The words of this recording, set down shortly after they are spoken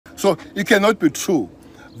So it cannot be true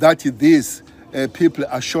that these people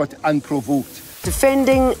are shot unprovoked.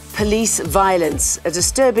 Defending police violence, a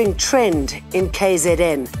disturbing trend in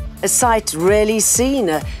KZN. A sight rarely seen,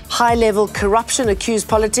 a high-level corruption-accused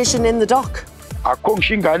politician in the dock.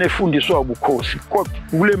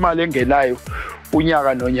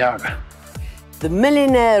 The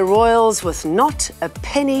millionaire royals with not a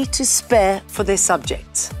penny to spare for their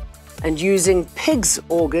subjects. And using pigs'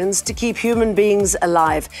 organs to keep human beings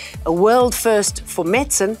alive. A world first for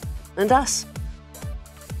medicine and us.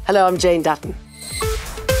 Hello, I'm Jane Dutton.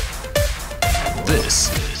 This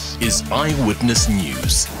is Eyewitness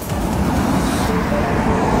News.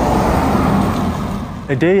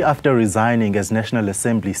 A day after resigning as National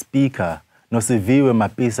Assembly Speaker, Nosiviwe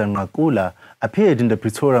Mapisa-Nqakula appeared in the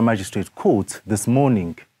Pretoria Magistrate Court this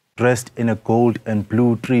morning. Dressed in a gold and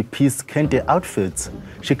blue three-piece kente outfit,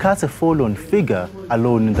 she cuts a forlorn figure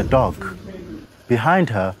alone in the dock. Behind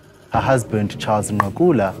her, her husband Charles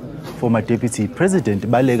Nqakula, former Deputy President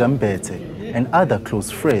Baleka Mbete, and other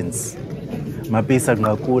close friends.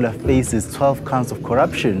 Mapisa-Nqakula faces 12 counts of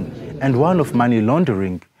corruption and one of money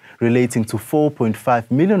laundering, relating to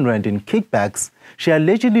 4.5 million rand in kickbacks she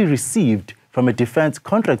allegedly received from a defense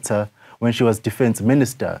contractor when she was defense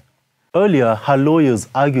minister. Earlier, her lawyers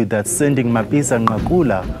argued that sending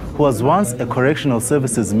Mapisa-Nqakula, who was once a correctional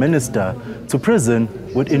services minister, to prison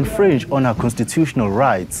would infringe on her constitutional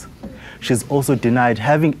rights. She's also denied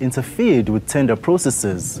having interfered with tender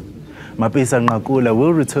processes. Mapisa-Nqakula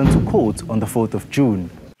will return to court on the 4th of June.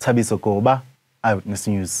 Thabiso Koba, Eyewitness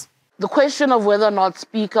News. The question of whether or not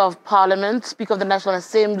Speaker of Parliament, Speaker of the National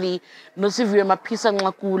Assembly, Nosiviwe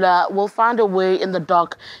Mapisa-Nqakula, will find a way in the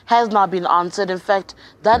dock has not been answered. In fact,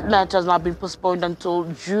 that matter has not been postponed until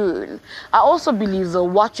June. I also believe, though,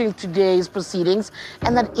 watching today's proceedings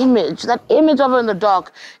and that image of her in the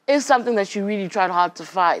dock is something that she really tried hard to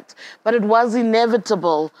fight. But it was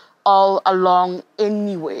inevitable all along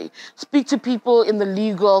anyway. Speak to people in the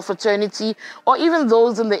legal fraternity or even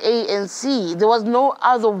those in the ANC. There was no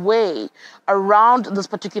other way around this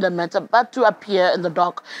particular matter but to appear in the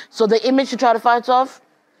dock. So the image she tried to fight off,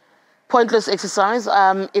 pointless exercise.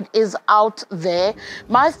 It is out there.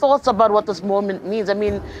 My thoughts about what this moment means. I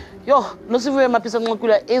mean, Nosiviwe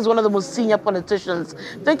Mapisa-Nqakula is one of the most senior politicians.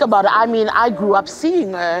 Think about it. I mean, I grew up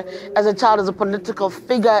seeing her as a child as a political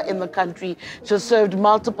figure in the country. She has served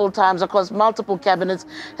multiple times across multiple cabinets,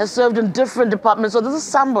 has served in different departments. So this is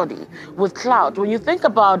somebody with clout. When you think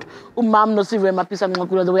about Nosiviwe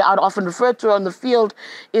Mapisa-Nqakula, the way I'd often refer to her on the field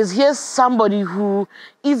is here's somebody who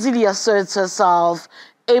easily asserts herself,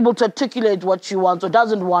 able to articulate what she wants or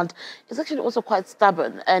doesn't want, is actually also quite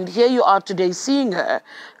stubborn. And here you are today seeing her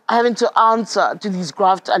having to answer to these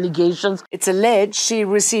graft allegations. It's alleged she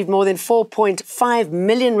received more than 4.5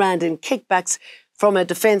 million rand in kickbacks from a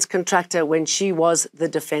defense contractor when she was the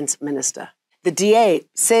defense minister. The DA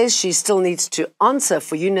says she still needs to answer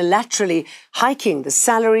for unilaterally hiking the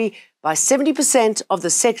salary by 70% of the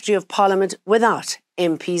Secretary of Parliament without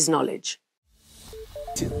MP's knowledge.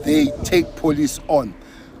 They take police on.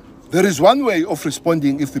 There is one way of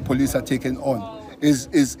responding if the police are taken on, is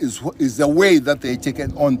the way that they're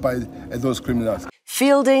taken on by those criminals.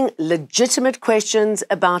 Fielding legitimate questions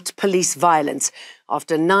about police violence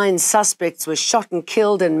after 9 suspects were shot and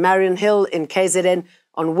killed in Marion Hill in KZN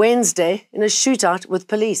on Wednesday in a shootout with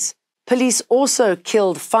police. Police also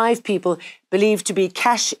killed 5 people believed to be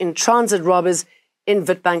cash-in-transit robbers in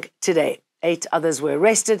Witbank today. 8 others were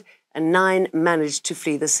arrested and 9 managed to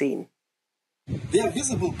flee the scene. There are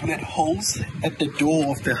visible bullet holes at the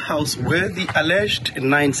door of the house where the alleged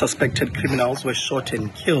 9 suspected criminals were shot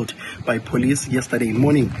and killed by police yesterday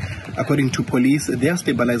morning. According to police, their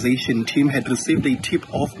stabilization team had received a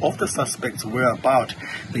tip-off of the suspects' whereabouts.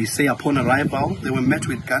 They say upon arrival, they were met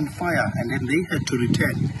with gunfire and then they had to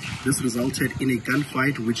return. This resulted in a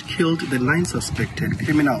gunfight which killed the 9 suspected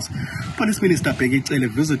criminals. Police Minister Cele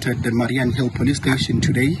visited the Marion Hill police station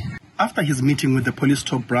today. After his meeting with the police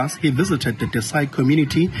top brass, he visited the Desai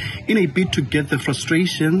community in a bid to get the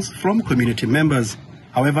frustrations from community members.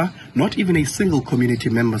 However, not even a single community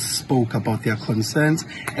member spoke about their concerns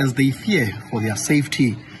as they fear for their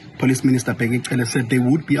safety. Police Minister Cele said they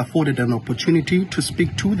would be afforded an opportunity to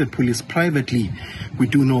speak to the police privately. We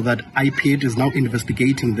do know that IPAD is now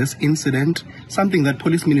investigating this incident, something that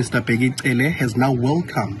Police Minister Cele has now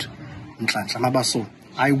welcomed.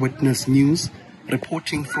 Eyewitness News,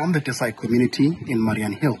 reporting from the Desai community in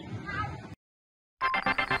Marion Hill.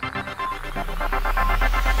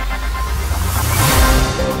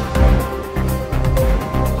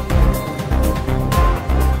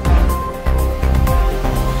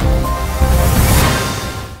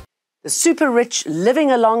 The super rich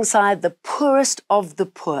living alongside the poorest of the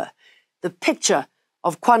poor. The picture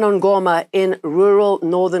of KwaNongoma in rural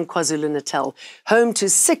northern KwaZulu-Natal, home to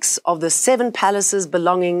 6 of the 7 palaces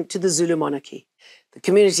belonging to the Zulu monarchy. The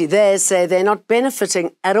community there say they're not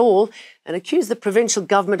benefiting at all and accuse the provincial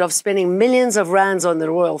government of spending millions of rands on the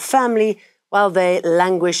royal family while they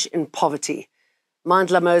languish in poverty.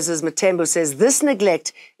 Mandla Moses Matembu says this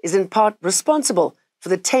neglect is in part responsible for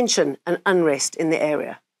the tension and unrest in the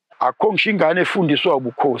area. Akho ngishingane efundiswa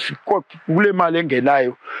ubukhosi kule mali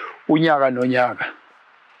engenayo unyaka nonyaka.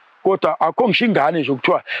 Kodwa akho ngishingane nje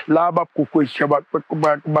ukuthiwa laba abagugwethu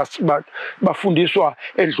bafundiswa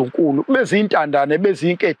endlunkulu bezintandane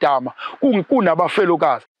bezinkedama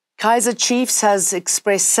kunabafelokazi. Kaizer Chiefs has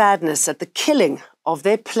expressed sadness at the killing of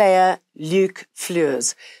their player Luke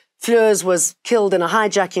Fleurs. Fleurs was killed in a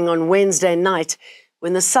hijacking on Wednesday night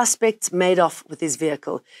when the suspect made off with his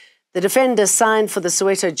vehicle. The defender signed for the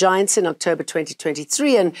Soweto Giants in October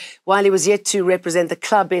 2023, and while he was yet to represent the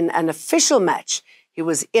club in an official match, he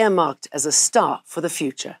was earmarked as a star for the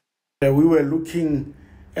future. We were looking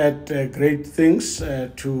at great things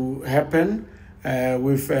to happen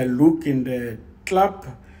with Luke in the club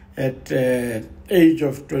at age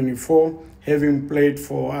of 24, having played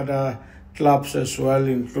for other clubs as well,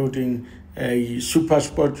 including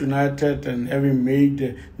Supersport United, and having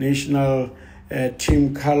made national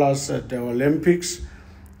team colours at the Olympics.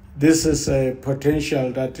 This is a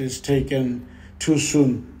potential that is taken too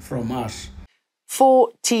soon from us. 4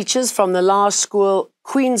 teachers from the last school,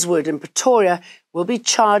 Queenswood in Pretoria, will be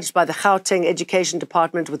charged by the Gauteng Education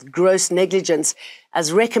Department with gross negligence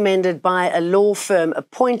as recommended by a law firm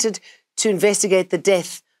appointed to investigate the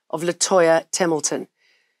death of Latoya Templeton.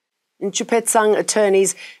 Nchupetsang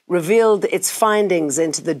attorneys revealed its findings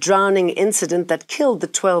into the drowning incident that killed the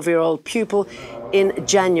 12-year-old pupil in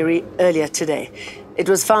January earlier today. It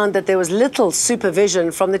was found that there was little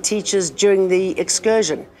supervision from the teachers during the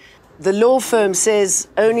excursion. The law firm says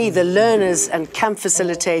only the learners and camp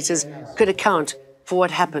facilitators could account for what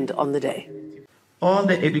happened on the day. All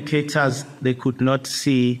the educators, they could not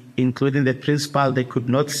see, including the principal, they could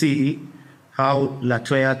not see how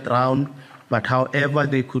Latoya drowned, but however,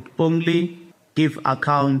 they could only give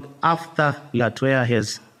account after Latoya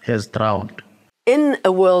has drowned. In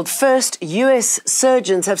a world first, US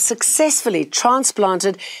surgeons have successfully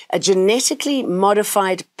transplanted a genetically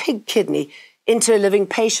modified pig kidney into a living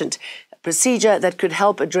patient, a procedure that could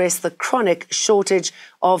help address the chronic shortage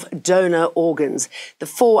of donor organs. The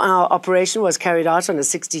 4-hour operation was carried out on a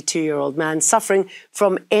 62-year-old man suffering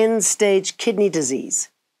from end-stage kidney disease.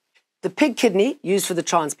 The pig kidney used for the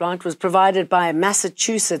transplant was provided by a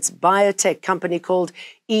Massachusetts biotech company called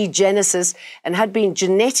eGenesis and had been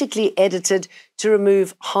genetically edited to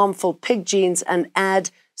remove harmful pig genes and add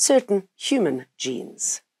certain human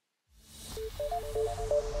genes.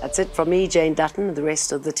 That's it from me, Jane Dutton, and the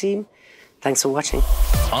rest of the team. Thanks for watching.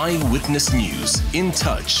 Eyewitness News, in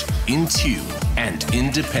touch, in tune, and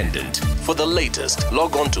independent. For the latest,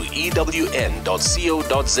 log on to ewn.co.za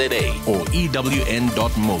or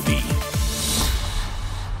ewn.mobi.